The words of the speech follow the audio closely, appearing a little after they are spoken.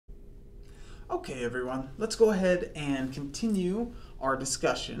Okay, everyone, let's go ahead and continue our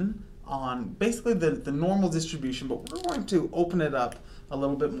discussion on basically the normal distribution, but we're going to open it up a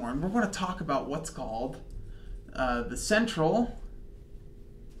little bit more, and we're going to talk about what's called the central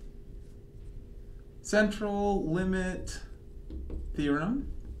limit theorem.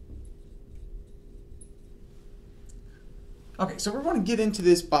 Okay, so we're going to get into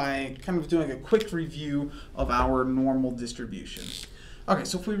this by kind of doing a quick review of our normal distribution. Okay,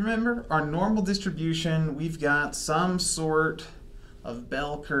 so if we remember our normal distribution, we've got some sort of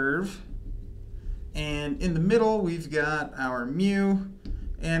bell curve, and in the middle we've got our mu,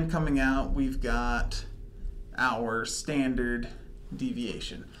 and coming out we've got our standard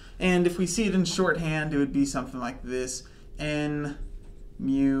deviation. And if we see it in shorthand, it would be something like this: n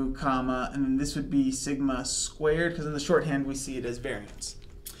mu, comma, and then this would be sigma squared, because in the shorthand we see it as variance.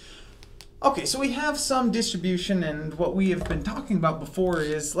 Okay, so we have some distribution, and what we have been talking about before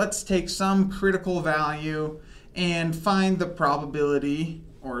is let's take some critical value and find the probability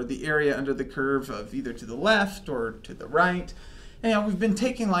or the area under the curve of either to the left or to the right. And we've been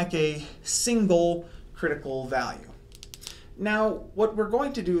taking like a single critical value. Now, what we're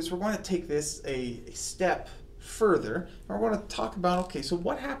going to do is we're going to take this a step further, and we're going to talk about, okay, so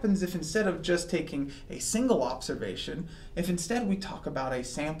what happens if instead of just taking a single observation, if instead we talk about a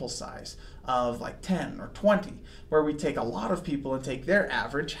sample size of like 10 or 20, where we take a lot of people and take their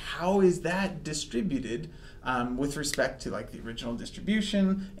average? How is that distributed with respect to like the original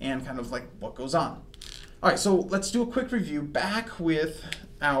distribution and kind of like what goes on? All right, so let's do a quick review. Back with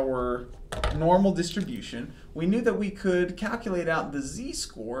our normal distribution, we knew that we could calculate out the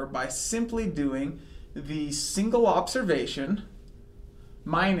z-score by simply doing the single observation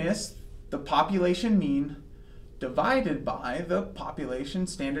minus the population mean divided by the population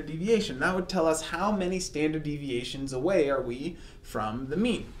standard deviation. That would tell us how many standard deviations away are we from the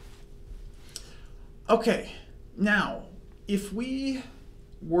mean. Okay, now if we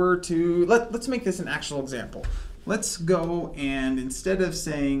were to, let's make this an actual example. Let's go and instead of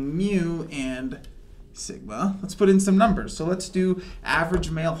saying mu and sigma, let's put in some numbers. So let's do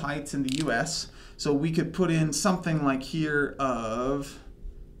average male heights in the US. So we could put in something like here of,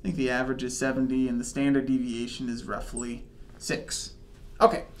 I think the average is 70 and the standard deviation is roughly 6.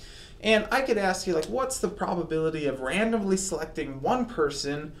 Okay, and I could ask you, like, what's the probability of randomly selecting one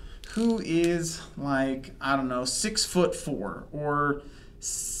person who is like, I don't know, 6'4" or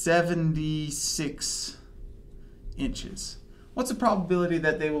 76 inches? What's the probability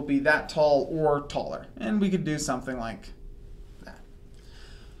that they will be that tall or taller? And we could do something like that.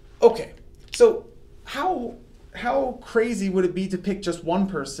 Okay, so how crazy would it be to pick just one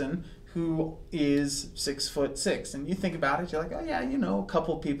person who is 6'6"? And you think about it, you're like, oh yeah, you know, a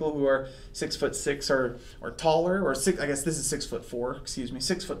couple people who are 6'6" or taller, or I guess this is 6'4", excuse me,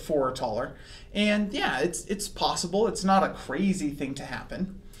 6'4" or taller. And yeah, it's possible. It's not a crazy thing to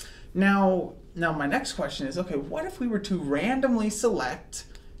happen. Now my next question is, okay, what if we were to randomly select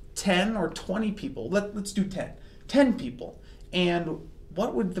 10 or 20 people? Let's do 10 people. And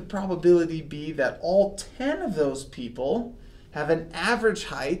what would the probability be that all 10 of those people have an average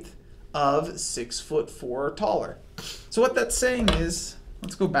height of 6'4" or taller? So what that's saying is,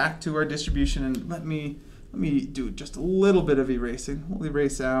 let's go back to our distribution and let me do just a little bit of erasing. We'll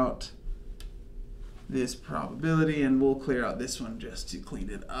erase out this probability and we'll clear out this one just to clean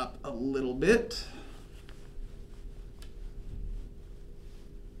it up a little bit.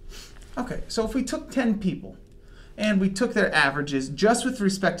 Okay, so if we took 10 people and we took their averages just with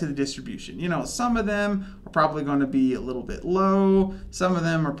respect to the distribution, you know, some of them are probably going to be a little bit low, some of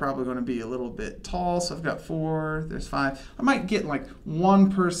them are probably going to be a little bit tall. So I've got 4, there's 5. I might get like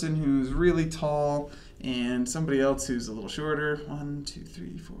one person who's really tall and somebody else who's a little shorter. 1, 2,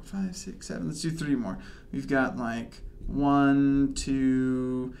 3, 4, 5, 6, 7. Let's do 3 more. We've got like 1,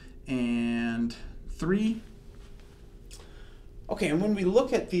 2, and 3. Okay, and when we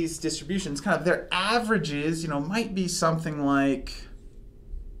look at these distributions, kind of their averages, you know, might be something like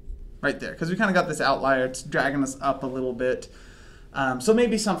right there, because we kind of got this outlier. It's dragging us up a little bit. So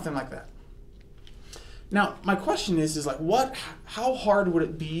maybe something like that. Now, my question is like, how hard would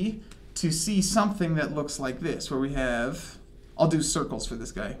it be to see something that looks like this, where we have, I'll do circles for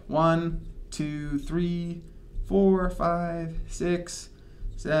this guy. 1, 2, 3, 4, 5, 6,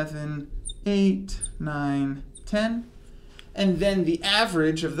 7, 8, 9, 10. And then the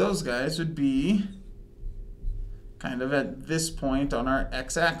average of those guys would be kind of at this point on our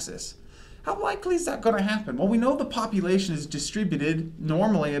x-axis. How likely is that going to happen? Well, we know the population is distributed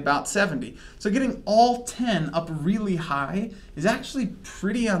normally about 70. So getting all 10 up really high is actually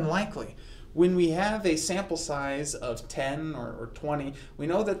pretty unlikely. when we have a sample size of 10 or 20, we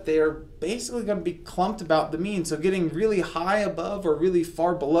know that they're basically going to be clumped about the mean. So getting really high above or really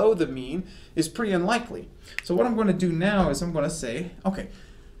far below the mean is pretty unlikely. So what I'm going to do now is I'm going to say, okay,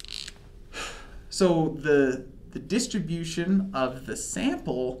 so the distribution of the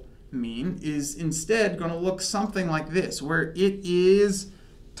sample mean is instead going to look something like this, where it is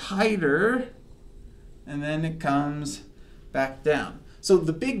tighter and then it comes back down. So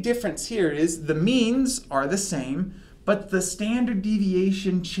the big difference here is the means are the same, but the standard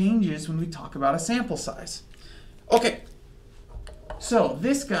deviation changes when we talk about a sample size. Okay, so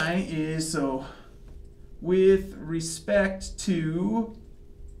this guy is, so with respect to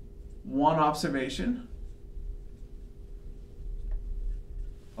one observation.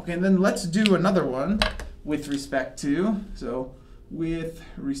 Okay, and then let's do another one with respect to, so with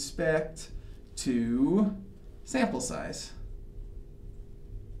respect to sample size.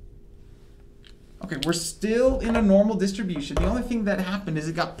 Okay, we're still in a normal distribution. The only thing that happened is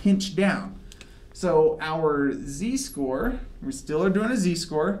it got pinched down. So our z-score, we still are doing a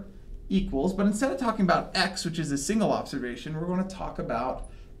z-score, equals, but instead of talking about x, which is a single observation, we're going to talk about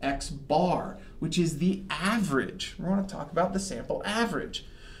x bar, which is the average. We're going to talk about the sample average.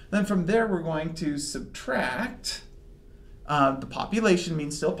 Then from there, we're going to subtract the population mean.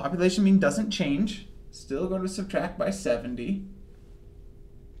 Still, population mean doesn't change. Still going to subtract by 70.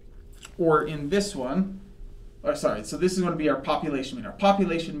 Or in this one, or sorry, so this is going to be our population mean. Our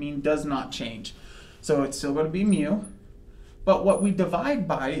population mean does not change. So it's still going to be mu. But what we divide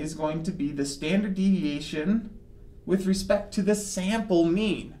by is going to be the standard deviation with respect to the sample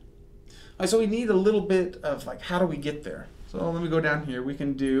mean. So we need a little bit of like, how do we get there? So let me go down here. We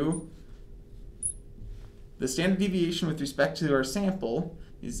can do the standard deviation with respect to our sample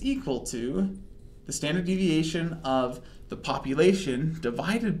is equal to the standard deviation of the population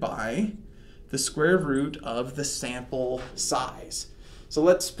divided by the square root of the sample size. So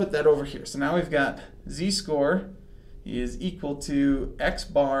let's put that over here. So now we've got z-score is equal to x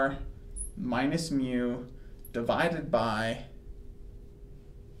bar minus mu divided by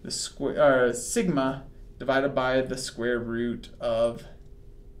the square, sigma divided by the square root of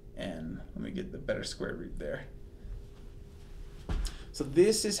n. Let me get the better square root there. So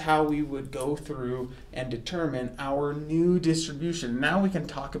this is how we would go through and determine our new distribution. Now we can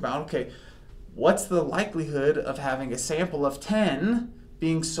talk about, okay, what's the likelihood of having a sample of 10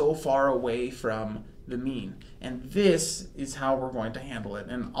 being so far away from the mean? And this is how we're going to handle it.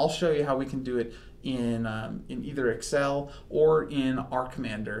 And I'll show you how we can do it in either Excel or in R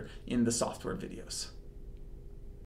Commander in the software videos.